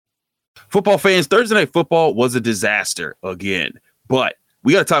Football fans, Thursday Night Football was a disaster again. But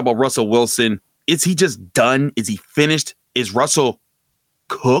we got to talk about Russell Wilson. Is he just done? Is he finished? Is Russell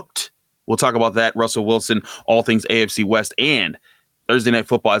cooked? We'll talk about that. Russell Wilson, all things AFC West, and Thursday Night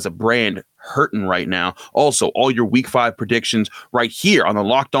Football as a brand hurting right now. Also, all your Week 5 predictions right here on the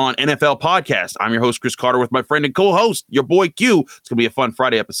Locked On NFL podcast. I'm your host, Chris Carter, with my friend and co-host, your boy Q. It's going to be a fun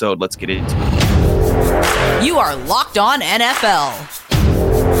Friday episode. Let's get into it. You are Locked On NFL,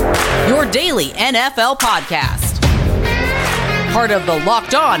 your daily NFL podcast. Part of the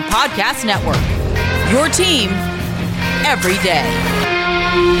Locked On Podcast Network, your team every day.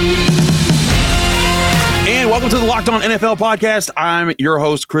 And welcome to the Locked On NFL podcast. I'm your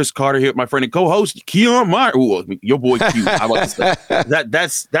host, Chris Carter, here with my friend and co-host, Keon Meyer. Ooh, your boy Q. How about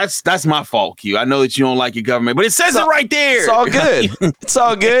this? That's my fault, Q. I know that you don't like your government, but it says it right there. It's all good. It's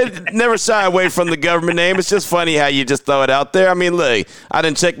all good. Never shy away from the government name. It's just funny how you just throw it out there. I mean, look, I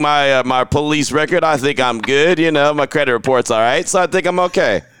didn't check my police record. I think I'm good. You know, my credit report's all right, so I think I'm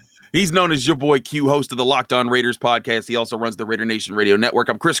okay. He's known as your boy Q, host of the Locked On Raiders podcast. He also runs the Raider Nation Radio Network.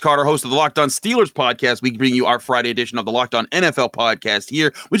 I'm Chris Carter, host of the Locked On Steelers podcast. We bring you our Friday edition of the Locked On NFL podcast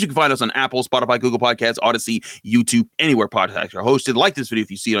here, which you can find us on Apple, Spotify, Google Podcasts, Odyssey, YouTube, anywhere podcasts are hosted. Like this video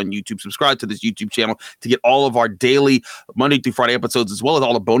if you see it on YouTube. Subscribe to this YouTube channel to get all of our daily Monday through Friday episodes, as well as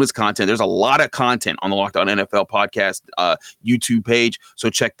all the bonus content. There's a lot of content on the Locked On NFL podcast YouTube page, so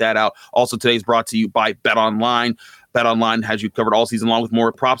check that out. Also, today's brought to you by BetOnline. BetOnline has you covered all season long with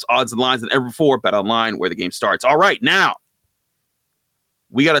more props, odds, and lines than ever before. BetOnline, where the game starts. All right, now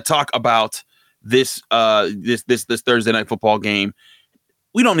we got to talk about this Thursday Night Football game.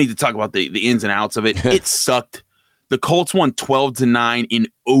 We don't need to talk about the ins and outs of it. It sucked. The Colts won 12-9 in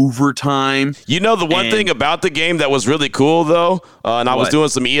overtime. You know, the one thing about the game that was really cool, though, and I was doing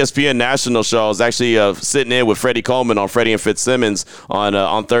some ESPN national shows, actually sitting in with Freddie Coleman on Freddie and Fitzsimmons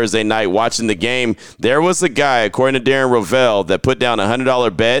on Thursday night watching the game. There was a guy, according to Darren Rovell, that put down a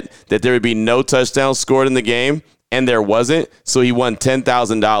 $100 bet that there would be no touchdowns scored in the game. And there wasn't, so he won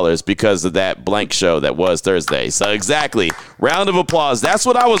 $10,000 because of that blank show that was Thursday. So exactly, round of applause. That's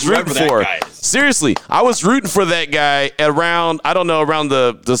what I was rooting for. Seriously, I was rooting for that guy around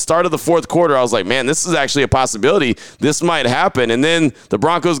the start of the fourth quarter. I was like, man, this is actually a possibility. This might happen. And then the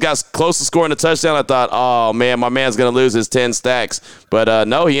Broncos got close to scoring a touchdown. I thought, oh, man, my man's going to lose his 10 stacks. But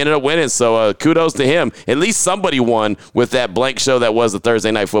no, he ended up winning, so kudos to him. At least somebody won with that blank show that was the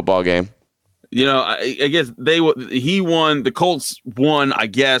Thursday Night Football game. You know, I guess he won. The Colts won, I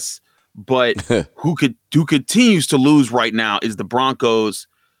guess, but who continues to lose right now is the Broncos.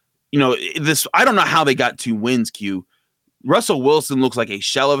 You know, I don't know how they got 2 wins, Q. Russell Wilson looks like a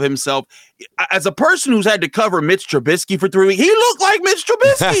shell of himself. As a person who's had to cover Mitch Trubisky for 3 weeks, he looked like Mitch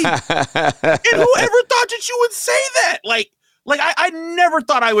Trubisky. And whoever thought that you would say that? Like I never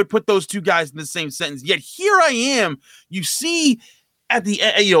thought I would put those two guys in the same sentence. Yet here I am. You see. At the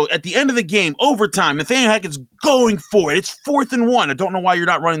end of the game, overtime, Nathaniel Hackett's going for it. It's 4th and 1. I don't know why you're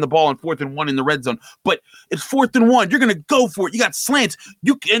not running the ball on 4th and 1 in the red zone, but it's 4th and 1. You're going to go for it. You got slants.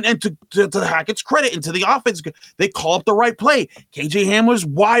 And to Hackett's credit and to the offense, they call up the right play. KJ Hamler's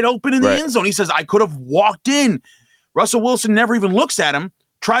wide open in the end zone. He says, I could have walked in. Russell Wilson never even looks at him.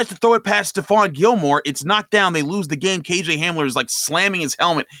 Tries to throw it past Stephon Gilmore. It's knocked down. They lose the game. KJ Hamler is like slamming his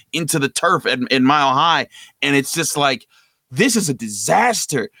helmet into the turf at Mile High, and it's just like, this is a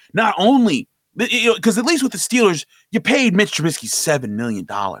disaster. Not only, because at least with the Steelers, you paid Mitch Trubisky $7 million.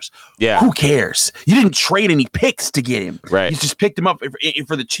 Yeah. Who cares? You didn't trade any picks to get him. Right. You just picked him up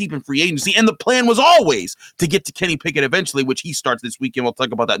for the cheap and free agency. And the plan was always to get to Kenny Pickett eventually, which he starts this weekend. We'll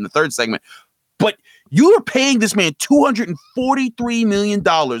talk about that in the third segment. But you are paying this man $243 million.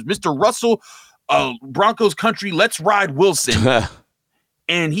 Mr. Russell, Broncos country, let's ride Wilson.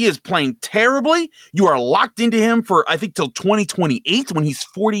 And he is playing terribly. You are locked into him for, I think, till 2028 when he's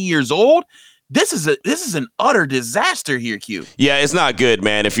 40 years old. This is an utter disaster here, Q. Yeah, it's not good,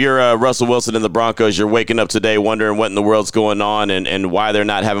 man. If you're Russell Wilson and the Broncos, you're waking up today wondering what in the world's going on and why they're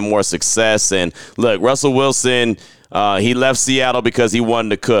not having more success. And look, Russell Wilson, he left Seattle because he wanted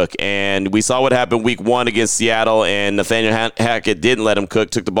to cook. And we saw what happened week 1 against Seattle, and Nathaniel Hackett didn't let him cook,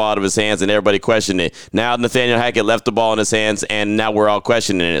 took the ball out of his hands, and everybody questioned it. Now Nathaniel Hackett left the ball in his hands, and now we're all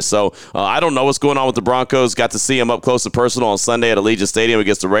questioning it. So I don't know what's going on with the Broncos. Got to see him up close and personal on Sunday at Allegiant Stadium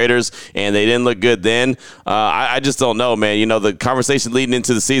against the Raiders, and they didn't look good then. I just don't know, man. You know, the conversation leading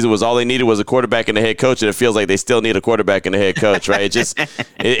into the season was all they needed was a quarterback and a head coach, and it feels like they still need a quarterback and a head coach, right?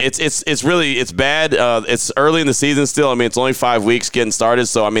 It's really bad. It's early in the season still. I mean, it's only 5 weeks getting started,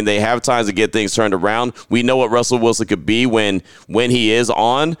 so I mean they have time to get things turned around. We know what Russell Wilson could be when he is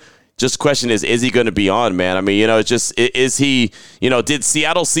on. Just question is he going to be on, man? I mean, it's just, is he, did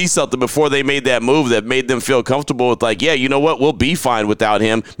Seattle see something before they made that move that made them feel comfortable with like, yeah, you know what, we'll be fine without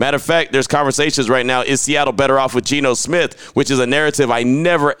him. Matter of fact, there's conversations right now, is Seattle better off with Geno Smith, which is a narrative I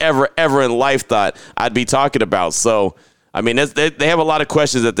never, ever, ever in life thought I'd be talking about. So, I mean, they have a lot of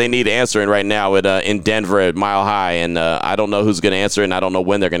questions that they need answering right now in Denver at Mile High, and I don't know who's going to answer, and I don't know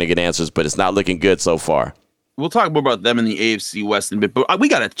when they're going to get answers, but it's not looking good so far. We'll talk more about them in the AFC West in a bit, but we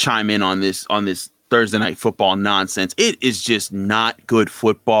got to chime in on this Thursday night football nonsense. It is just not good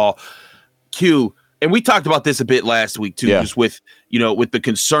football. Q, and we talked about this a bit last week too, just with the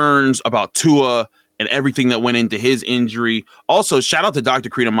concerns about Tua and everything that went into his injury. Also, shout out to Dr.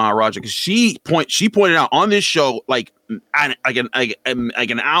 Karina Maharaja, because she pointed out on this show like an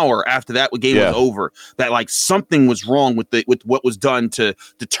hour after that game was over that like something was wrong with what was done to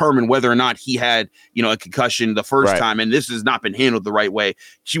determine whether or not he had a concussion the first time, and this has not been handled the right way.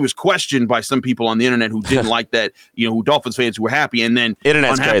 She was questioned by some people on the internet who didn't like that, who Dolphins fans who were happy and then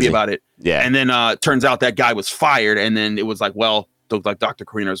Internet's unhappy crazy about it. Yeah, and then turns out that guy was fired, and then it was like, well, looked like Dr.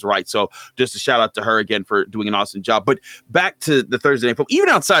 Karina is right. So just a shout out to her again for doing an awesome job. But back to the Thursday night football, even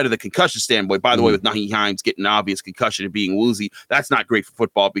outside of the concussion standpoint, by the way, with Naheem Hines getting an obvious concussion and being woozy, that's not great for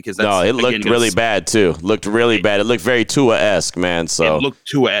football because that's, it looked really bad too. Looked really bad. It looked very Tua-esque, man. So it looked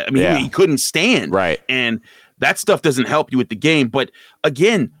Tua. I mean, he couldn't stand. Right. And that stuff doesn't help you with the game. But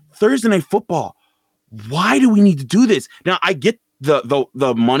again, Thursday night football, why do we need to do this? Now, I get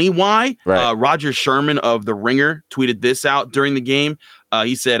the money why. Right. Roger Sherman of The Ringer tweeted this out during the game.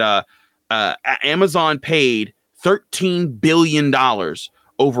 He said Amazon paid $13 billion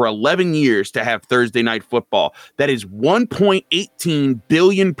over 11 years to have Thursday night football. That is $1.18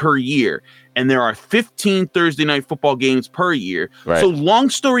 billion per year. And there are 15 Thursday night football games per year. Right. So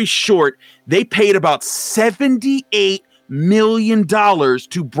long story short, they paid about $78 million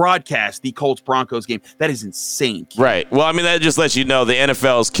to broadcast the Colts Broncos game. That is insane. Right. Well, I mean, that just lets you know the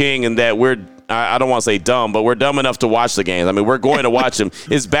NFL is king and that I don't want to say dumb, but we're dumb enough to watch the games. I mean, we're going to watch them.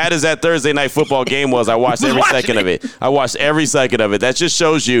 As bad as that Thursday night football game was, I watched every second of it. I watched every second of it. That just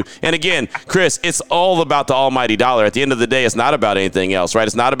shows you. And again, Chris, it's all about the almighty dollar. At the end of the day, it's not about anything else, right?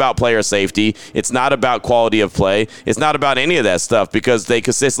 It's not about player safety. It's not about quality of play. It's not about any of that stuff because they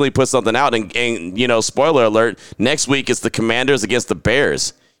consistently put something out. And spoiler alert, next week it's the Commanders against the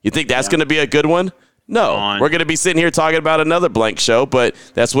Bears. You think that's going to be a good one? No, we're going to be sitting here talking about another blank show, but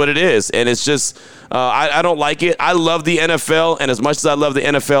that's what it is. And it's just, I don't like it. I love the NFL, and as much as I love the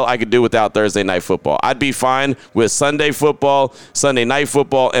NFL, I could do without Thursday night football. I'd be fine with Sunday football, Sunday night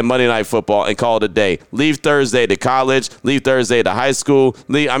football, and Monday night football and call it a day. Leave Thursday to college, leave Thursday to high school.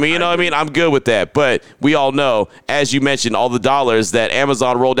 I'm good with that. But we all know, as you mentioned, all the dollars that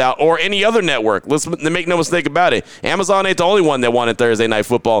Amazon rolled out or any other network. Let's make no mistake about it. Amazon ain't the only one that wanted Thursday night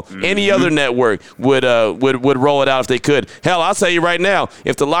football. Any other network would roll it out if they could. Hell, I'll tell you right now,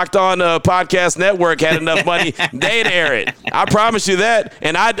 if the Locked On Podcast Network had enough money, they'd air it. I promise you that.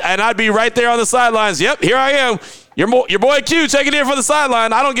 And I'd be right there on the sidelines. Yep, here I am. Your boy Q checking in for the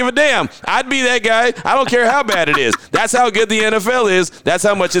sideline. I don't give a damn. I'd be that guy. I don't care how bad it is. That's how good the NFL is. That's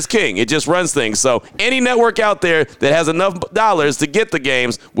how much it's king. It just runs things. So any network out there that has enough dollars to get the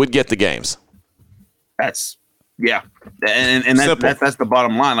games would get the games. That's that's the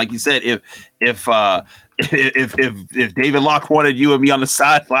bottom line. Like you said, if David Locke wanted you and me on the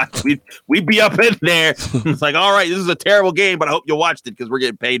sideline, we'd be up in there. It's like, all right, this is a terrible game, but I hope you watched it because we're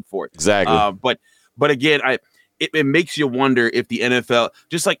getting paid for it. Exactly. But again, it makes you wonder if the NFL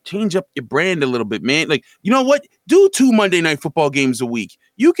just like change up your brand a little bit, man. Like, you know what? Do 2 Monday night football games a week.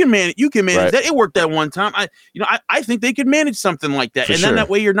 You can manage right. that. It worked that one time. I think they could manage something like that. Then that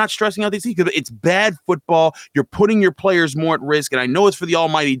way you're not stressing out these things because it's bad football. You're putting your players more at risk. And I know it's for the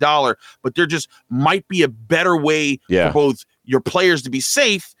almighty dollar, but there just might be a better way for both your players to be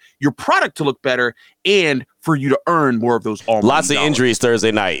safe, your product to look better, and for you to earn more of those almighty Lots of dollars. injuries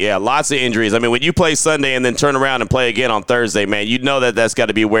Thursday night. Yeah, lots of injuries. I mean, when you play Sunday and then turn around and play again on Thursday, man, you know that's got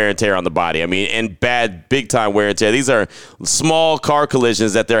to be wear and tear on the body. I mean, and bad, big-time wear and tear. These are small car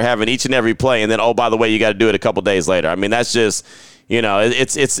collisions that they're having each and every play, and then, oh, by the way, you got to do it a couple days later. I mean, that's just,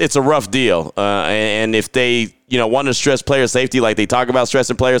 it's a rough deal. And if they, want to stress player safety like they talk about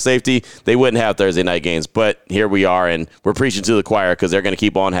stressing player safety, they wouldn't have Thursday night games. But here we are, and we're preaching to the choir because they're going to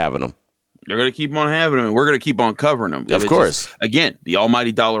keep on having them. They're going to keep on having them, and we're going to keep on covering them. Of course. Again, the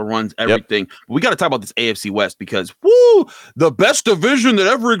almighty dollar runs everything. Yep. We got to talk about this AFC West because, the best division that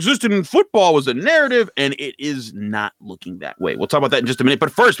ever existed in football was a narrative, and it is not looking that way. We'll talk about that in just a minute.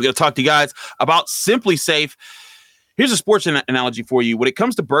 But first, we got to talk to you guys about Simply Safe. Here's a sports analogy for you. When it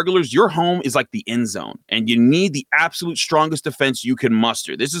comes to burglars, your home is like the end zone, and you need the absolute strongest defense you can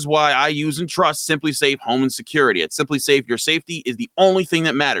muster. This is why I use and trust SimpliSafe Home and Security. At SimpliSafe, your safety is the only thing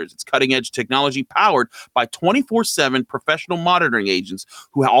that matters. It's cutting-edge technology powered by 24/7 professional monitoring agents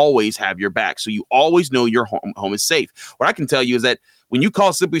who always have your back, so you always know your home is safe. What I can tell you is that when you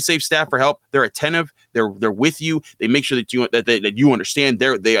call SimpliSafe staff for help, they're attentive. They're with you. They make sure that you understand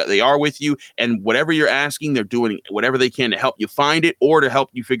they are with you, and whatever you're asking, they're doing whatever they can to help you find it or to help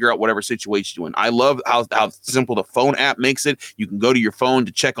you figure out whatever situation you're in. I love how simple the phone app makes it. You can go to your phone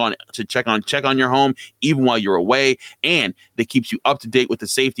to check on your home even while you're away, and that keeps you up to date with the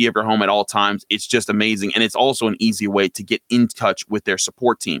safety of your home at all times. It's just amazing, and it's also an easy way to get in touch with their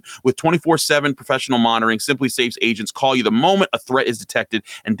support team. With 24/7 professional monitoring, SimpliSafe's agents call you the moment a threat is detected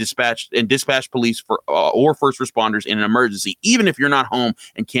and dispatch police or first responders in an emergency, even if you're not home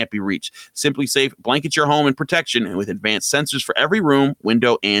and can't be reached. SimpliSafe blankets your home in protection with advanced sensors for every room,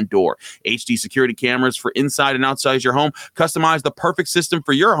 window, and door. HD security cameras for inside and outside your home. Customize the perfect system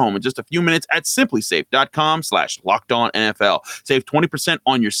for your home in just a few minutes at simplisafe.com/lockedonnfl. Save 20%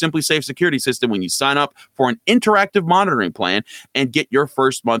 on your SimpliSafe security system when you sign up for an interactive monitoring plan and get your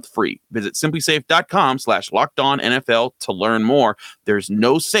first month free. Visit simplisafe.com/lockedonnfl to learn more. There's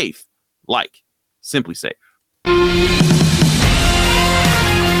no safe like SimpliSafe.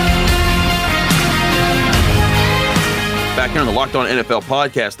 Back here on the Locked On NFL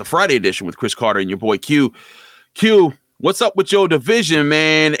podcast, the Friday edition with Chris Carter and your boy Q. Q, what's up with your division,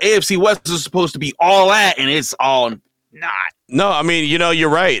 man? AFC West is supposed to be all that, and it's all not. No, I mean, you're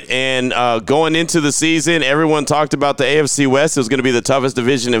right. And going into the season, everyone talked about the AFC West. It was going to be the toughest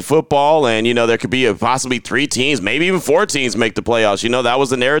division in football. And, there could be possibly 3 teams, maybe even 4 teams make the playoffs. That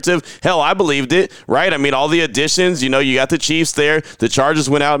was the narrative. Hell, I believed it, right? I mean, all the additions, you got the Chiefs there. The Chargers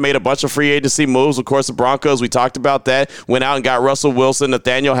went out and made a bunch of free agency moves. Of course, the Broncos, we talked about that, went out and got Russell Wilson,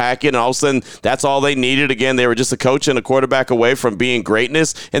 Nathaniel Hackett, and all of a sudden, that's all they needed. Again, they were just a coach and a quarterback away from being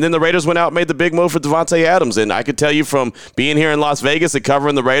greatness. And then the Raiders went out and made the big move for Devontae Adams. And I could tell you from being here in Las Vegas and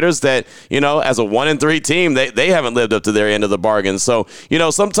covering the Raiders that, as a 1-3 team, they haven't lived up to their end of the bargain. So,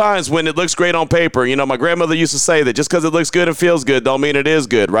 sometimes when it looks great on paper, my grandmother used to say that just because it looks good and feels good don't mean it is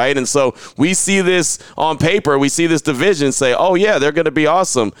good, right? And so we see this on paper, we see this division say, oh, yeah, they're going to be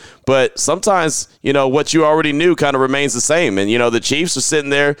awesome. But sometimes, what you already knew kind of remains the same. And, the Chiefs are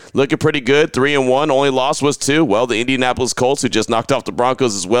sitting there looking pretty good, 3-1. Only loss was 2. Well, the Indianapolis Colts, who just knocked off the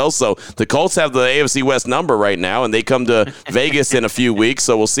Broncos as well. So the Colts have the AFC West number right now, and they come to Vegas in a few weeks.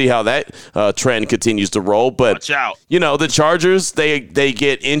 So we'll see how that trend continues to roll. But, watch out. The Chargers, they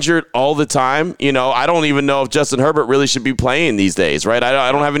get injured all the time. I don't even know if Justin Herbert really should be playing these days, right?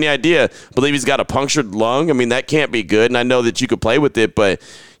 I don't have any idea. I believe he's got a punctured lung. I mean, that can't be good. And I know that you could play with it, but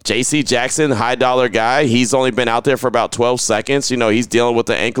J.C. Jackson, high-dollar guy, he's only been out there for about 12 seconds. He's dealing with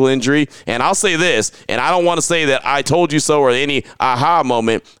an ankle injury. And I'll say this, and I don't want to say that I told you so or any aha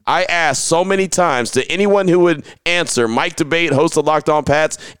moment. I asked so many times to anyone who would answer, Mike Debate, host of Locked On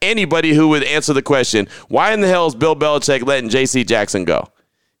Pats, anybody who would answer the question, why in the hell is Bill Belichick letting J.C. Jackson go?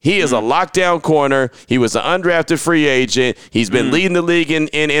 He is a lockdown corner. He was an undrafted free agent. He's been leading the league in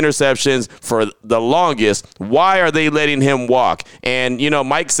interceptions for the longest. Why are they letting him walk? And,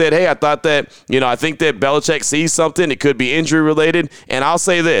 Mike said, hey, I thought that, I think that Belichick sees something. It could be injury related. And I'll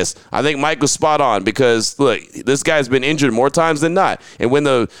say this. I think Mike was spot on because, look, this guy's been injured more times than not. And when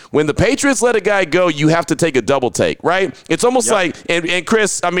the Patriots let a guy go, you have to take a double take, right? It's almost like, and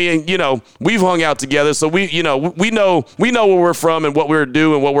Chris, I mean, we've hung out together. So we know where we're from and what we're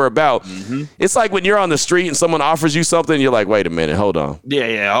doing, what we're about. It's like when you're on the street and someone offers you something, you're like, wait a minute, hold on.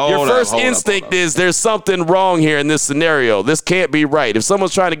 Yeah. Your first instinct is there's something wrong here in this scenario. This can't be right. If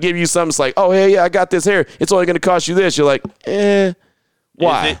someone's trying to give you something, it's like, oh, hey, yeah, I got this here. It's only going to cost you this. You're like,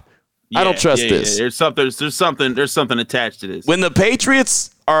 why? I don't trust this. There's something attached to this. When the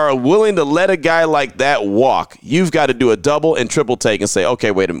Patriots are willing to let a guy like that walk, you've got to do a double and triple take and say,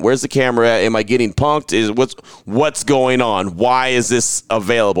 okay, wait a minute, where's the camera at? Am I getting punked? What's going on? Why is this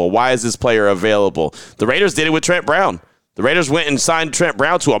available? Why is this player available? The Raiders did it with Trent Brown. The Raiders went and signed Trent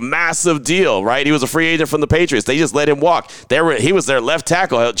Brown to a massive deal, right? He was a free agent from the Patriots. They just let him walk. He was their left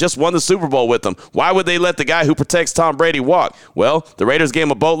tackle, just won the Super Bowl with them. Why would they let the guy who protects Tom Brady walk? Well, the Raiders gave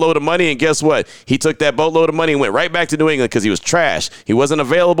him a boatload of money, and guess what? He took that boatload of money and went right back to New England because he was trash. He wasn't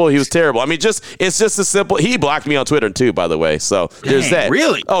available. He was terrible. I mean, it's just as simple. He blocked me on Twitter, too, by the way. So there's that.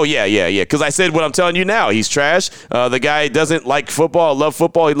 Really? Oh, yeah. Because I said what I'm telling you now. He's trash. The guy doesn't like football, love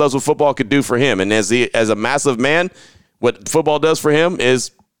football. He loves what football could do for him. And as a massive man, what football does for him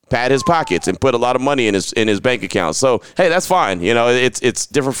is pad his pockets and put a lot of money in his bank account. So, hey, that's fine. It's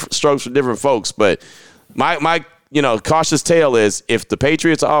different strokes for different folks. But my cautious tale is if the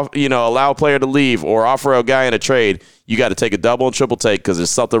Patriots allow a player to leave or offer a guy in a trade, you got to take a double and triple take because there's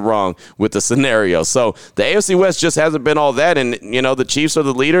something wrong with the scenario. So the AFC West just hasn't been all that. And, the Chiefs are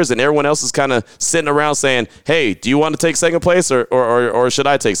the leaders and everyone else is kind of sitting around saying, hey, do you want to take second place or should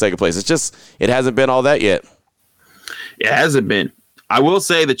I take second place? It hasn't been all that yet. It hasn't been. I will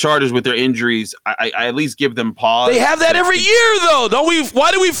say the Chargers with their injuries, I at least give them pause. They have that every year, though, don't we?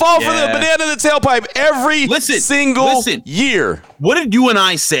 Why do we fall for the banana in the tailpipe every single year? What did you and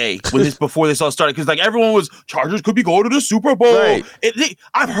I say before this all started? Because everyone was Chargers could be going to the Super Bowl. Right.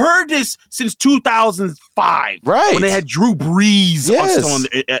 I've heard this since 2005, right? When they had Drew Brees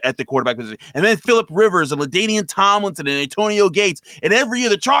at the quarterback position, and then Phillip Rivers and LaDainian Tomlinson and Antonio Gates, and every year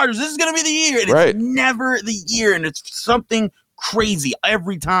the Chargers. This is going to be the year, and it's never the year, and it's something crazy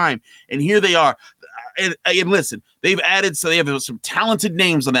every time, and here they are. And listen, they've added, so they have some talented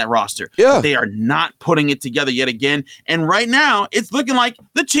names on that roster. Yeah, they are not putting it together yet again. And right now, it's looking like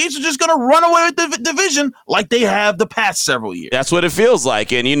the Chiefs are just going to run away with the division like they have the past several years. That's what it feels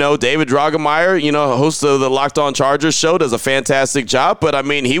like. And David Drogemeyer, host of the Locked On Chargers show, does a fantastic job. But I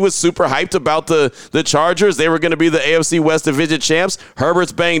mean, he was super hyped about the Chargers. They were going to be the AFC West Division champs.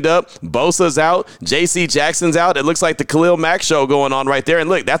 Herbert's banged up, Bosa's out, J.C. Jackson's out. It looks like the Khalil Mack show going on right there. And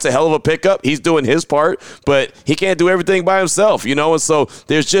look, that's a hell of a pickup. He's doing his part, but he can't do everything by himself, and so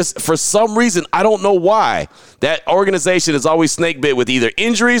there's just, for some reason, I don't know why, that organization is always snake bit with either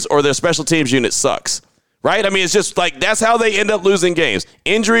injuries or their special teams unit sucks. Right? I mean, it's just that's how they end up losing games.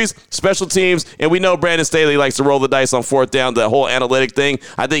 Injuries, special teams, and we know Brandon Staley likes to roll the dice on fourth down, the whole analytic thing.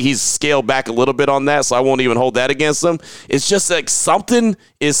 I think he's scaled back a little bit on that, so I won't even hold that against him. It's just something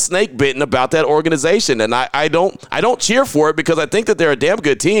is snake bitten about that organization, and I don't cheer for it because I think that they're a damn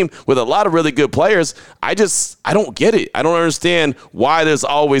good team with a lot of really good players. I don't get it. I don't understand why there's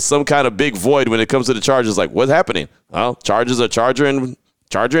always some kind of big void when it comes to the Chargers. What's happening? Well, Chargers are charging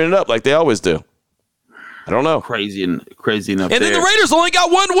it up like they always do. I don't know. Crazy enough. And then the Raiders only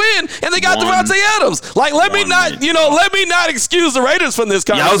got one win, and they got Devontae Adams. Let me not excuse the Raiders from this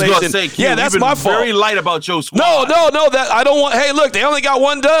conversation. Yeah, I was going to say, Q, that's my fault. Very light about your squad. No. That I don't want. Hey, look, they only got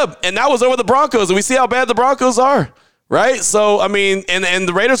one dub, and that was over the Broncos, and we see how bad the Broncos are. Right? So, I mean, and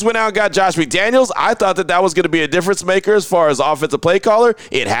the Raiders went out and got Josh McDaniels. I thought that was going to be a difference maker as far as offensive play caller.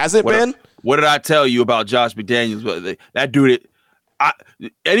 It hasn't been. What did I tell you about Josh McDaniels? That dude,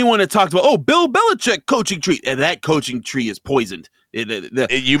 anyone that talked about, Bill Belichick coaching tree, and that coaching tree is poisoned.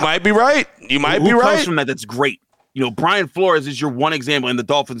 You might be right. You might be right. Comes from that? That's great. Brian Flores is your one example, and the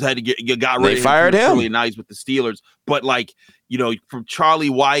Dolphins had to got rid of him. They fired him. Really nice with the Steelers, but from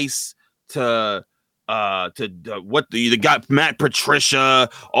Charlie Weiss to the guy Matt Patricia,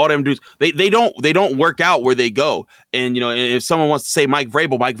 all them dudes, they don't work out where they go. And if someone wants to say Mike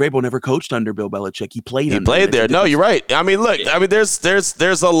Vrabel never coached under Bill Belichick. He played there. No, you're right. I mean, look,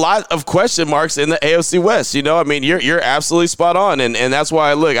 there's a lot of question marks in the AFC West. I mean, you're absolutely spot on, and that's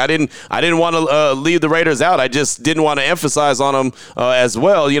why I didn't want to leave the Raiders out. I just didn't want to emphasize on them as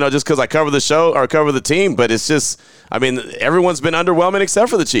well. Just because I cover the show or cover the team, but it's just, I mean, everyone's been underwhelming except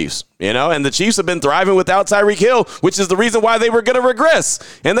for the Chiefs. And the Chiefs have been thriving without Tyreek Hill, which is the reason why they were going to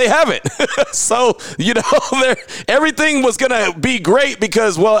regress, and they haven't. So, everything was going to be great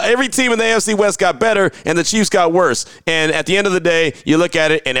because, every team in the AFC West got better, and the Chiefs got worse. And at the end of the day, you look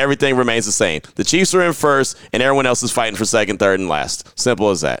at it, and everything remains the same. The Chiefs are in first, and everyone else is fighting for second, third, and last. Simple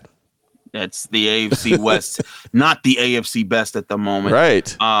as that. That's the AFC West, not the AFC best at the moment.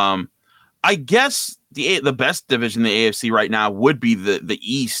 Right. I guess the best division in the AFC right now would be the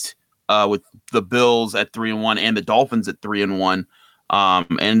East, with the Bills at 3-1 and the Dolphins at 3-1.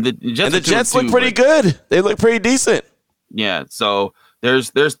 And the Jets look pretty good. They look pretty decent. Yeah. So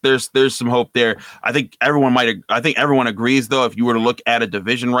there's some hope there. I think everyone agrees though. If you were to look at a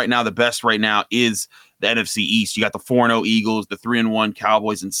division right now, the best right now is the NFC East. You got the 4-0 Eagles, the 3-1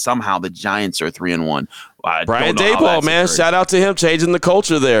 Cowboys, and somehow the Giants are 3-1. Brian Daboll, man, shout out to him changing the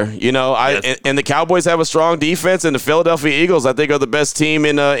culture there. And the Cowboys have a strong defense, and the Philadelphia Eagles, I think, are the best team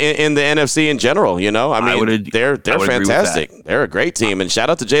in the NFC in general. They're fantastic. They're a great team, and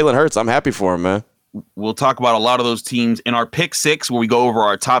shout out to Jalen Hurts. I'm happy for him, man. We'll talk about a lot of those teams in our pick six, where we go over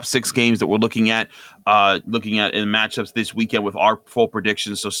our top 6 games that we're looking at in matchups this weekend with our full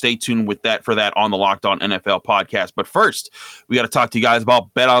predictions. So stay tuned for that on the Locked On NFL podcast. But first, we got to talk to you guys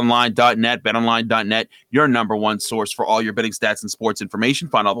about betonline.net. Betonline.net, your number one source for all your betting stats and sports information.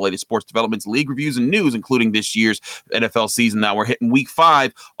 Find all the latest sports developments, league reviews, and news, including this year's NFL season. Now we're hitting week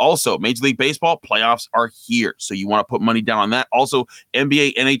 5. Also, Major League Baseball playoffs are here, so you want to put money down on that. Also,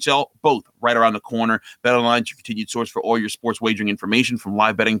 NBA, NHL, both right around the corner. BetOnline is your continued source for all your sports wagering information, from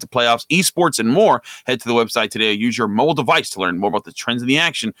live betting to playoffs, esports, and more. Head to the website today or use your mobile device to learn more about the trends in the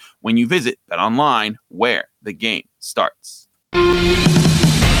action when you visit BetOnline, where the game starts.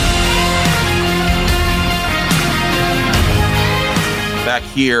 Back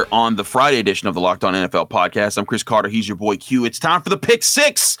here on the Friday edition of the Locked On NFL podcast. I'm Chris Carter. He's your boy Q. It's time for the Pick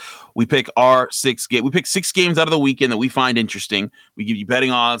Six. We pick we pick 6 games out of the weekend that we find interesting. We give you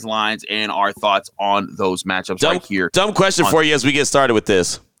betting odds, lines, and our thoughts on those matchups right here. Dumb question for you as we get started with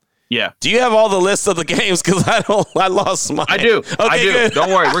this. Yeah. Do you have all the lists of the games? Because I lost mine. I do. Okay, I do. Good. Don't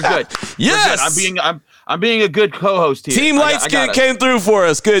worry. We're good. Yes. We're good. I'm being a good co-host here. Team Lightskin came through for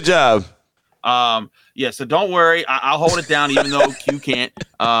us. Good job. Yeah, so don't worry. I'll hold it down even though Q can't.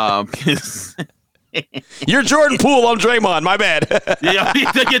 You're Jordan Poole. I'm Draymond. My bad. yeah,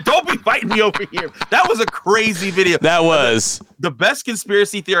 don't be fighting me over here. That was a crazy video. That was. The best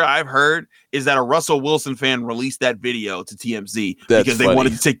conspiracy theory I've heard is that a Russell Wilson fan released that video to TMZ because they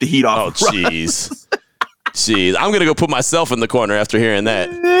wanted to take the heat off. Oh, jeez. Jeez. I'm going to go put myself in the corner after hearing that.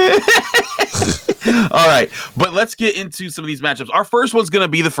 All right, but let's get into some of these matchups. Our first one's going to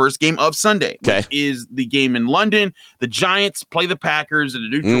be the first game of Sunday, which is the game in London. The Giants play the Packers at a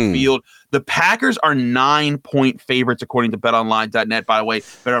neutral field. The Packers are 9-point favorites, according to BetOnline.net. By the way,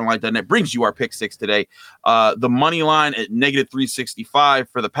 BetOnline.net brings you our pick 6 today. The money line at -365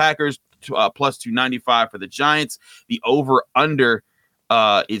 for the Packers, plus 295 for the Giants. The over/under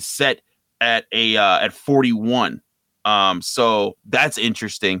is set at 41. So that's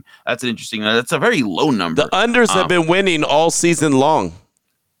interesting. That's a very low number. The unders have been winning all season long.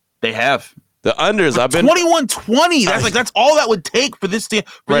 They have. The unders, I've been 21-20. That's all that would take for this to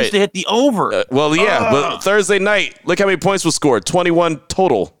hit the over. But Thursday night, look how many points was scored. 21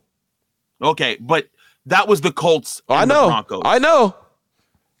 total. Okay, but that was the Colts and the Broncos. I know.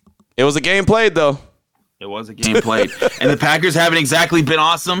 It was a game played though. It was a game played. And the Packers haven't exactly been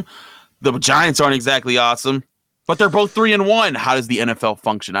awesome. The Giants aren't exactly awesome. But they're both 3-1. How does the NFL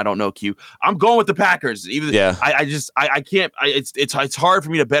function? I don't know, Q. I'm going with the Packers. I can't. It's hard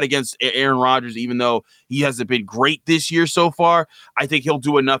for me to bet against Aaron Rodgers, even though he hasn't been great this year so far. I think he'll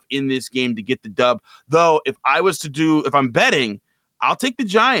do enough in this game to get the dub. Though, if I'm betting, I'll take the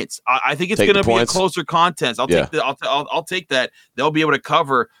Giants. I think it's going to be a closer contest. I'll take that. They'll be able to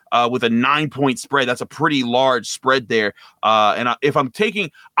cover with a 9-point spread. That's a pretty large spread there. If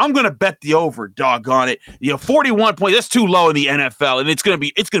I'm going to bet the over. Doggone it! 41 points. That's too low in the NFL, and it's going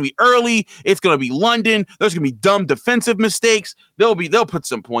to be early. It's going to be London. There's going to be dumb defensive mistakes. They'll put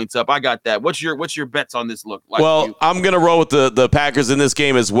some points up. I got that. What's your bets on this look like? Well, I'm going to roll with the Packers in this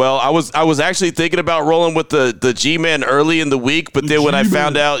game as well. I was actually thinking about rolling with the G-men early in the week, but then when I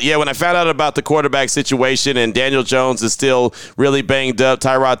found out about the quarterback situation and Daniel Jones is still really banged up,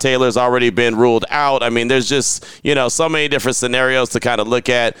 Tyrod Taylor's already been ruled out. I mean, there's just, so many different scenarios to kind of look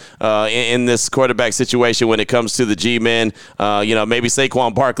at in this quarterback situation when it comes to the G-men. Maybe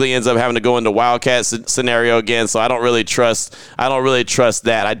Saquon Barkley ends up having to go into Wildcat scenario again, so I don't really trust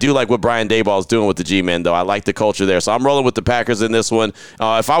that. I do like what Brian Daboll's doing with the G-men, though. I like the culture there, so I'm rolling with the Packers in this one.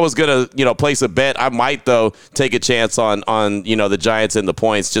 If I was going to, place a bet, I might, though, take a chance on the Giants and the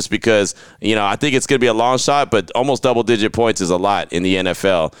points just because, I think it's going to be a long shot, but almost double-digit points is a lot in the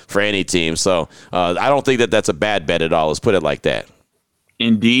NFL for any team. So I don't think that's a bad bet at all. Let's put it like that.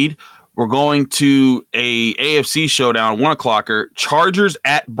 Indeed. We're going to a AFC showdown, 1:00. Chargers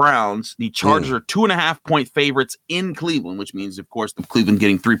at Browns. The Chargers are 2.5-point favorites in Cleveland, which means, of course, the Cleveland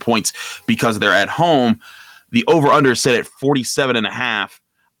getting 3 points because they're at home. The over/under is set at 47.5.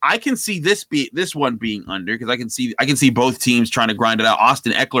 I can see this one being under because I can see both teams trying to grind it out.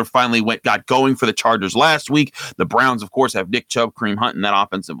 Austin Eckler finally got going for the Chargers last week. The Browns, of course, have Nick Chubb, Kareem Hunt in that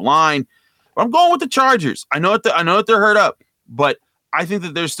offensive line. But I'm going with the Chargers. I know that they're hurt up, but I think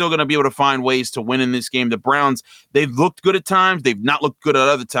that they're still going to be able to find ways to win in this game. The Browns, they've looked good at times. They've not looked good at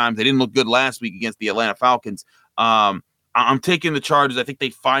other times. They didn't look good last week against the Atlanta Falcons. I'm taking the Chargers. I think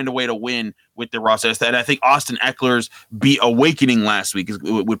they find a way to win with their roster. And I think Austin Eckler's awakening last week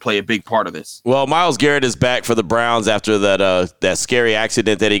would play a big part of this. Well, Myles Garrett is back for the Browns after that scary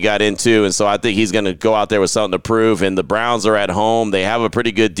accident that he got into, and so I think he's going to go out there with something to prove. And the Browns are at home. They have a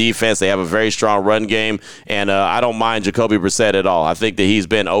pretty good defense. They have a very strong run game, and I don't mind Jacoby Brissett at all. I think that he's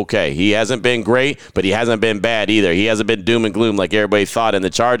been okay. He hasn't been great, but he hasn't been bad either. He hasn't been doom and gloom like everybody thought. And the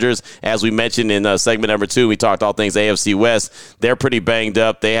Chargers, as we mentioned in segment number 2, we talked all things AFC West. They're pretty banged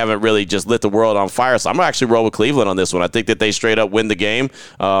up. They haven't really just lit the world on fire. So I'm going to actually roll with Cleveland on this one. I think that they straight up win the game.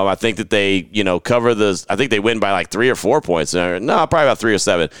 I think that they, cover the – I think they win by like 3 or 4 points. No, probably about 3 or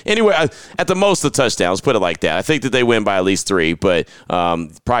 7. Anyway, at the most, the touchdowns, put it like that. I think that they win by at least 3, but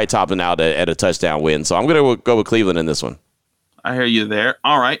probably topping out at a touchdown win. So I'm going to go with Cleveland in this one. I hear you there.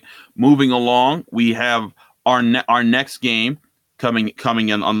 All right. Moving along, we have our next game coming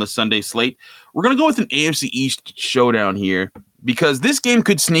in on the Sunday slate. We're going to go with an AFC East showdown here because this game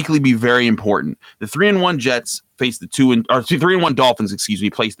could sneakily be very important. The 3-1 Jets face the 3-1 Dolphins,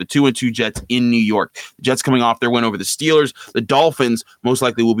 place the 2-2 Jets in New York. The Jets coming off their win over the Steelers. The Dolphins most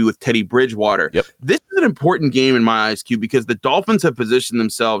likely will be with Teddy Bridgewater. Yep. This is an important game in my eyes, Q, because the Dolphins have positioned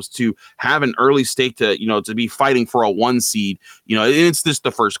themselves to have an early stake to be fighting for a 1 seed. It's just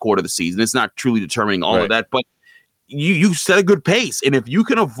the first quarter of the season. It's not truly determining all of that, but you set a good pace. And if you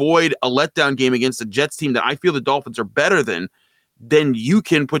can avoid a letdown game against a Jets team that I feel the Dolphins are better than, then you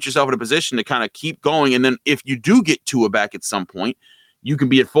can put yourself in a position to kind of keep going. And then if you do get Tua back at some point, you can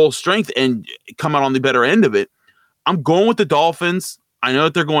be at full strength and come out on the better end of it. I'm going with the Dolphins. I know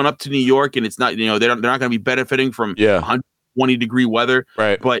that they're going up to New York, and it's not, they're not going to be benefiting from 120-degree weather.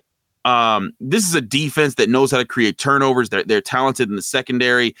 Right. But this is a defense that knows how to create turnovers. They're talented in the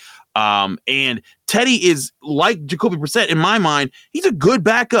secondary. And Teddy is like Jacoby Brissett in my mind. He's a good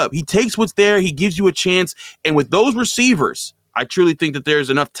backup. He takes what's there. He gives you a chance. And with those receivers, I truly think that there's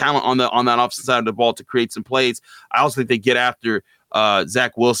enough talent on that offensive side of the ball to create some plays. I also think they get after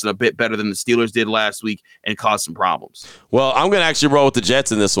Zach Wilson a bit better than the Steelers did last week and cause some problems. Well, I'm going to actually roll with the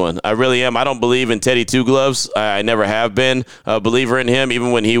Jets in this one. I really am. I don't believe in Teddy Two Gloves. I never have been a believer in him,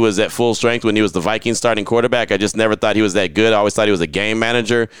 even when he was at full strength, when he was the Vikings starting quarterback. I just never thought he was that good. I always thought he was a game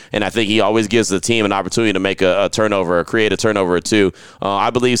manager, and I think he always gives the team an opportunity to make a turnover or create a turnover or two.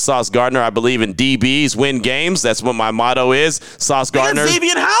 I believe Sauce Gardner. I believe in DBs win games. That's what my motto is. Sauce Gardner.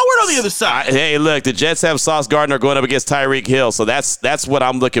 Xavier Howard on the other side. Hey, look, the Jets have Sauce Gardner going up against Tyreek Hill, so that's what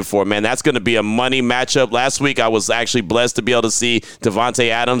I'm looking for, man. That's going to be a money matchup. Last week, I was actually blessed to be able to see Devontae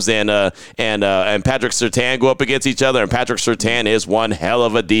Adams and Patrick Surtain go up against each other, and Patrick Surtain is one hell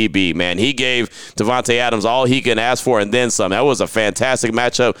of a DB, man. He gave Devontae Adams all he can ask for and then some. That was a fantastic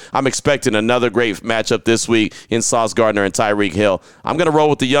matchup. I'm expecting another great matchup this week in Sauce Gardner and Tyreek Hill. I'm going to roll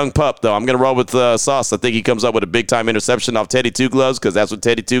with the young pup, though. I'm going to roll with Sauce. I think he comes up with a big-time interception off Teddy Two Gloves because that's what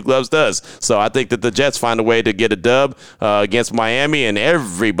Teddy Two Gloves does. So I think that the Jets find a way to get a dub against Miami, and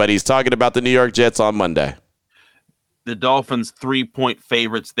everybody's talking about the New York Jets on Monday. The Dolphins 3-point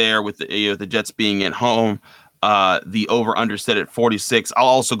favorites there with the Jets being at home. The over-under set at 46. I'll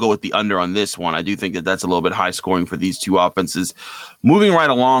also go with the under on this one. I do think that that's a little bit high scoring for these two offenses. Moving right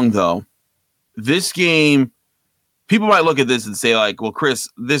along, though, this game, people might look at this and say, like, well, Chris,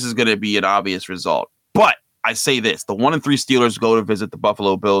 this is going to be an obvious result. But I say this, the 1-3 Steelers go to visit the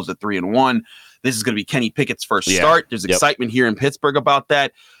Buffalo Bills at 3-1. This is going to be Kenny Pickett's first start. There's excitement here in Pittsburgh about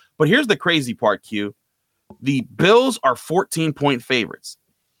that. But here's the crazy part, Q. The Bills are 14-point favorites.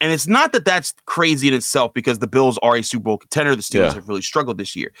 And it's not that that's crazy in itself because the Bills are a Super Bowl contender. The Steelers have really struggled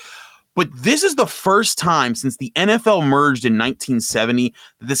this year. But this is the first time since the NFL merged in 1970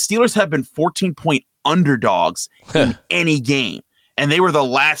 that the Steelers have been 14-point underdogs in any game. And they were the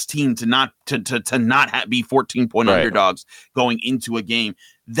last team to not be 14-point underdogs going into a game.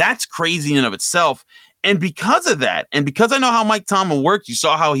 That's crazy in and of itself. And because of that, and because I know how Mike Tomlin works, you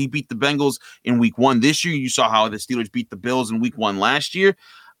saw how he beat the Bengals in week 1 this year. You saw how the Steelers beat the Bills in week 1 last year.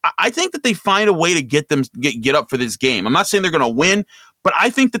 I think that they find a way to get them get up for this game. I'm not saying they're going to win, but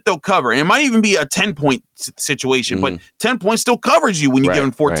I think that they'll cover. And it might even be a 10-point situation, but 10 points still covers you when you're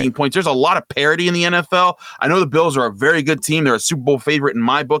given 14 points. There's a lot of parity in the NFL. I know the Bills are a very good team. They're a Super Bowl favorite in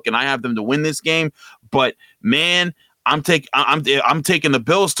my book, and I have them to win this game. But, man, I'm taking the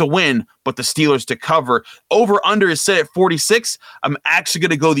Bills to win, but the Steelers to cover. Over-under is set at 46. I'm actually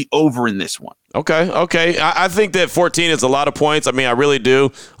going to go the over in this one. Okay. I think that 14 is a lot of points. I mean, I really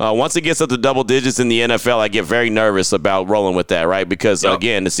do. Once it gets up to double digits in the NFL, I get very nervous about rolling with that, right? Because,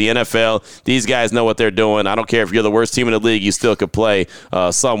 again, it's the NFL. These guys know what they're doing. I don't care if you're the worst team in the league, you still could play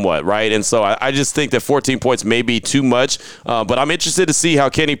somewhat, right? And so I just think that 14 points may be too much. But I'm interested to see how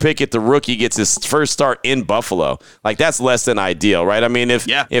Kenny Pickett, the rookie, gets his first start in Buffalo. Like, that's less than ideal, right? I mean, if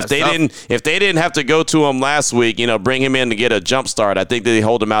they didn't have to go to him last week, bring him in to get a jump start, I think that they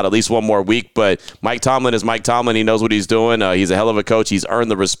hold him out at least one more week. But Mike Tomlin is Mike Tomlin. He knows what he's doing. He's a hell of a coach. He's earned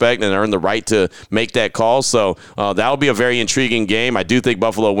the respect and earned the right to make that call. So that'll be a very intriguing game. I do think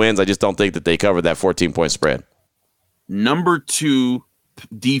Buffalo wins. I just don't think that they cover that 14-point spread. Number 2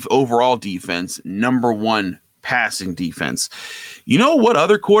 overall defense, number 1 passing defense. You know what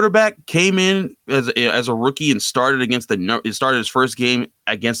other quarterback came in as a rookie and started his first game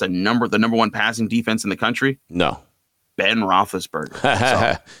against the number 1 passing defense in the country? No. Ben Roethlisberger.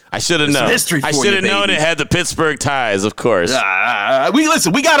 So, I should have known. I should have known it had the Pittsburgh ties, of course.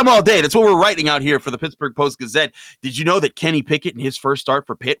 We got them all day. That's what we're writing out here for the Pittsburgh Post-Gazette. Did you know that Kenny Pickett in his first start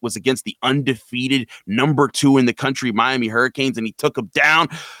for Pitt was against the undefeated number 2 in the country, Miami Hurricanes, and he took them down?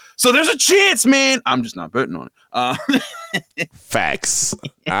 So there's a chance, man. I'm just not betting on it. Facts.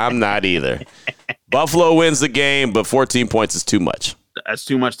 I'm not either. Buffalo wins the game, but 14 points is too much. That's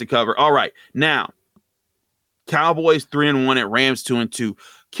too much to cover. All right. Now, Cowboys 3-1 at Rams 2-2.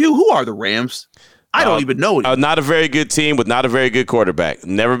 Q, who are the Rams? I don't even know it. Not a very good team with not a very good quarterback.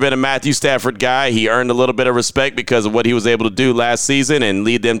 Never been a Matthew Stafford guy. He earned a little bit of respect because of what he was able to do last season and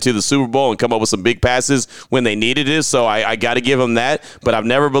lead them to the Super Bowl and come up with some big passes when they needed it. So I got to give him that. But I've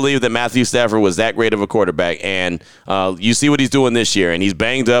never believed that Matthew Stafford was that great of a quarterback. And you see what he's doing this year. And he's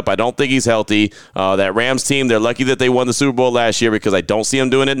banged up. I don't think he's healthy. That Rams team, they're lucky that they won the Super Bowl last year because I don't see them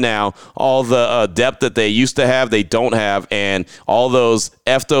doing it now. All the depth that they used to have, they don't have. And all those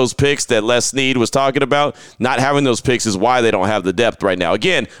picks that Les Snead was talking about, not having those picks is why they don't have the depth right now.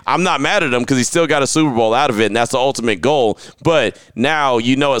 Again, I'm not mad at him because he still got a Super Bowl out of it, and that's the ultimate goal. But now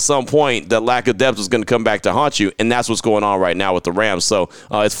at some point that lack of depth is going to come back to haunt you, and that's what's going on right now with the Rams. So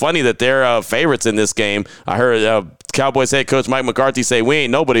it's funny that they're favorites in this game. I heard Cowboys head coach Mike McCarthy say, we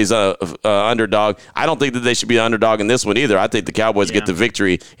ain't nobody's underdog. I don't think that they should be the underdog in this one either. I think the Cowboys get the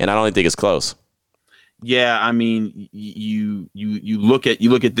victory, and I don't even think it's close. Yeah, I mean, you look at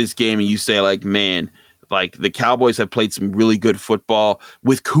this game and you say, like, man, like the Cowboys have played some really good football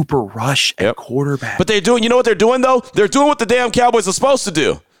with Cooper Rush at quarterback. But you know what they're doing though? They're doing what the damn Cowboys are supposed to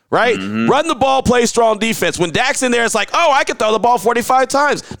do. Right? Mm-hmm. Run the ball, play strong defense. When Dak's in there, it's like, oh, I can throw the ball 45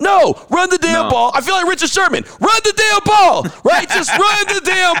 times. No, run the damn ball. I feel like Richard Sherman. Run the damn ball, right? Just run the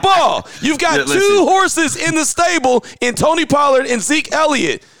damn ball. You've got two horses in the stable in Tony Pollard and Zeke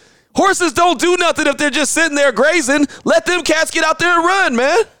Elliott. Horses don't do nothing if they're just sitting there grazing. Let them cats get out there and run,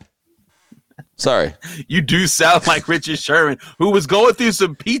 man. Sorry. You do sound like Richard Sherman, who was going through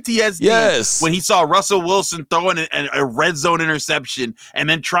some PTSD when he saw Russell Wilson throwing a red zone interception and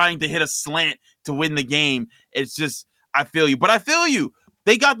then trying to hit a slant to win the game. It's just, I feel you. But I feel you.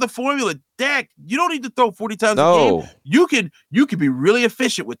 They got the formula. Dak, you don't need to throw 40 times a game. You can be really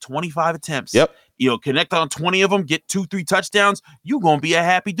efficient with 25 attempts. Yep. Connect on 20 of them, get 2-3 touchdowns. You're going to be a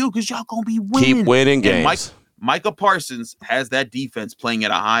happy dude because y'all going to be winning. Keep winning games. Micah Parsons has that defense playing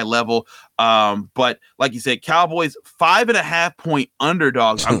at a high level. But like you said, Cowboys 5.5 point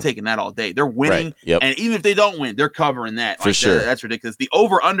underdogs. I'm taking that all day. They're winning. Right. Yep. And even if they don't win, they're covering that. For sure. That's ridiculous. The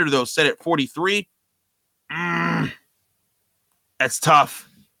over under though set at 43. That's tough.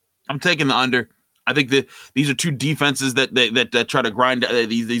 I'm taking the under. I think that these are two defenses that try to grind. They're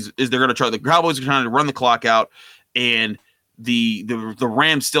going to try. The Cowboys are trying to run the clock out, and the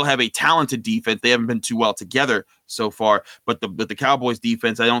Rams still have a talented defense. They haven't been too well together so far, but the Cowboys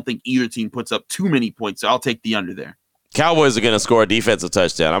defense, I don't think either team puts up too many points. So I'll take the under there. Cowboys are going to score a defensive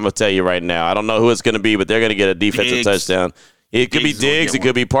touchdown. I'm going to tell you right now. I don't know who it's going to be, but they're going to get a defensive touchdown. It could be Diggs. It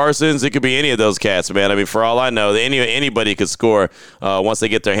could be Parsons. It could be any of those cats, man. I mean, for all I know, anybody could score once they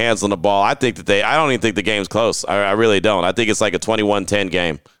get their hands on the ball. I don't even think the game's close. I really don't. I think it's like a 21-10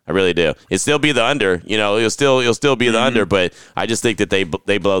 game. I really do. It'll still be the under. It'll still be the under, but I just think that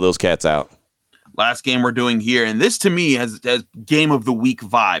they blow those cats out. Last game we're doing here, and this to me has game of the week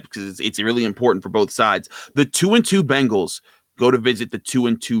vibe because it's really important for both sides. The 2-2 Bengals go to visit the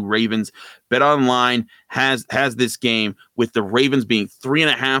 2-2 Ravens. BetOnline has this game with the Ravens being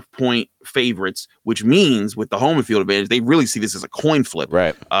 3.5 point favorites, which means with the home field advantage, they really see this as a coin flip,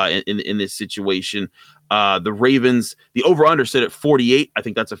 right? In this situation, the Ravens, the over/under set at 48. I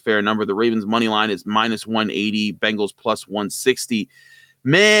think that's a fair number. The Ravens money line is -180. Bengals +160.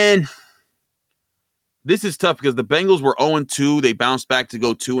 Man, this is tough because the Bengals were 0-2. They bounced back to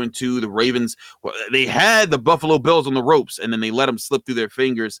go 2-2. The Ravens, they had the Buffalo Bills on the ropes, and then they let them slip through their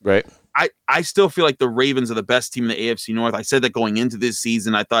fingers. Right. I still feel like the Ravens are the best team in the AFC North. I said that going into this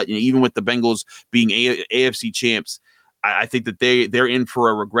season. I thought, even with the Bengals being AFC champs, I think that they're in for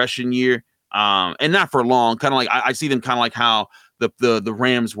a regression year, and not for long. Kind of like I see them kind of like how the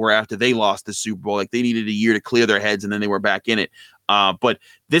Rams were after they lost the Super Bowl. Like they needed a year to clear their heads, and then they were back in it. But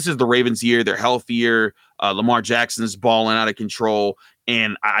this is the Ravens' year. They're healthier. Lamar Jackson's balling out of control.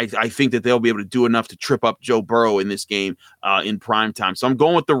 And I think that they'll be able to do enough to trip up Joe Burrow in this game in prime time. So I'm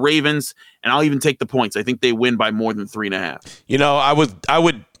going with the Ravens, and I'll even take the points. I think they win by more than 3.5. I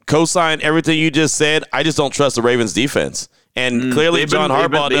would co-sign everything you just said. I just don't trust the Ravens defense. And clearly John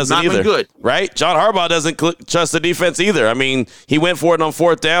Harbaugh doesn't either. Good. Right? John Harbaugh doesn't trust the defense either. I mean, he went for it on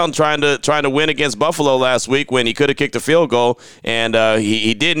fourth down trying to win against Buffalo last week when he could have kicked a field goal, and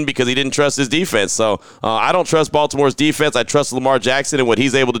he didn't because he didn't trust his defense. So I don't trust Baltimore's defense. I trust Lamar Jackson and what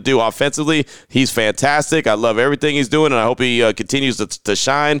he's able to do offensively. He's fantastic. I love everything he's doing, and I hope he continues to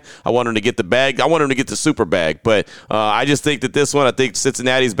shine. I want him to get the bag. I want him to get the super bag. But I just think that this one, I think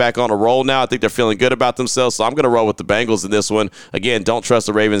Cincinnati's back on a roll now. I think they're feeling good about themselves, so I'm going to roll with the Bengals in this one. Again, don't trust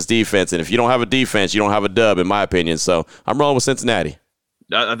the Ravens defense, and if you don't have a defense, you don't have a dub, in my opinion. So I'm rolling with Cincinnati.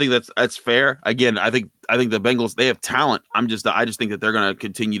 I think that's fair. Again, I think the Bengals, they have talent. I just think that they're going to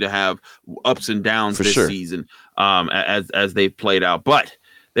continue to have ups and downs this season as they've played out. But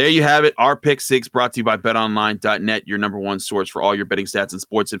there you have it. Our Pick 6 brought to you by betonline.net, your number one source for all your betting stats and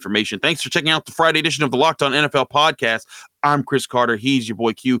sports information. Thanks for checking out the Friday edition of the Locked On NFL podcast. I'm Chris Carter. He's your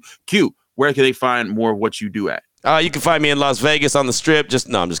boy Q. Q, where can they find more of what you do at? You can find me in Las Vegas on the Strip.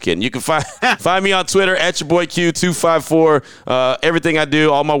 I'm just kidding. You can find me on Twitter at your boy Q254. Everything I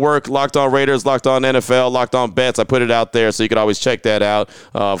do, all my work, Locked On Raiders, Locked On NFL, Locked On Bets, I put it out there, so you can always check that out.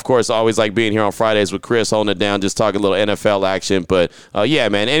 Of course, I always like being here on Fridays with Chris, holding it down, just talking a little NFL action. But yeah,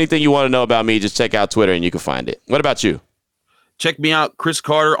 man, anything you want to know about me, just check out Twitter and you can find it. What about you? Check me out, Chris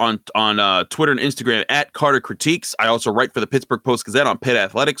Carter, on Twitter and Instagram at Carter Critiques. I also write for the Pittsburgh Post-Gazette on Pitt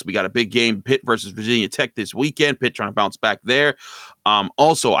Athletics. We got a big game, Pitt versus Virginia Tech this weekend. Pitt trying to bounce back there.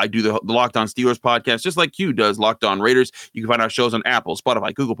 Also, I do the Locked On Steelers podcast, just like Q does, Locked On Raiders. You can find our shows on Apple,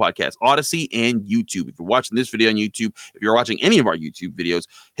 Spotify, Google Podcasts, Odyssey, and YouTube. If you're watching this video on YouTube, if you're watching any of our YouTube videos,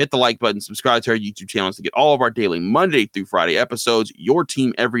 hit the like button, subscribe to our YouTube channels to get all of our daily Monday through Friday episodes. Your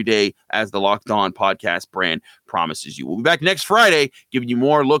team every day, as the Locked On podcast brand promises you. We'll be back next Friday, giving you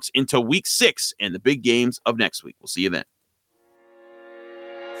more looks into Week 6 and the big games of next week. We'll see you then.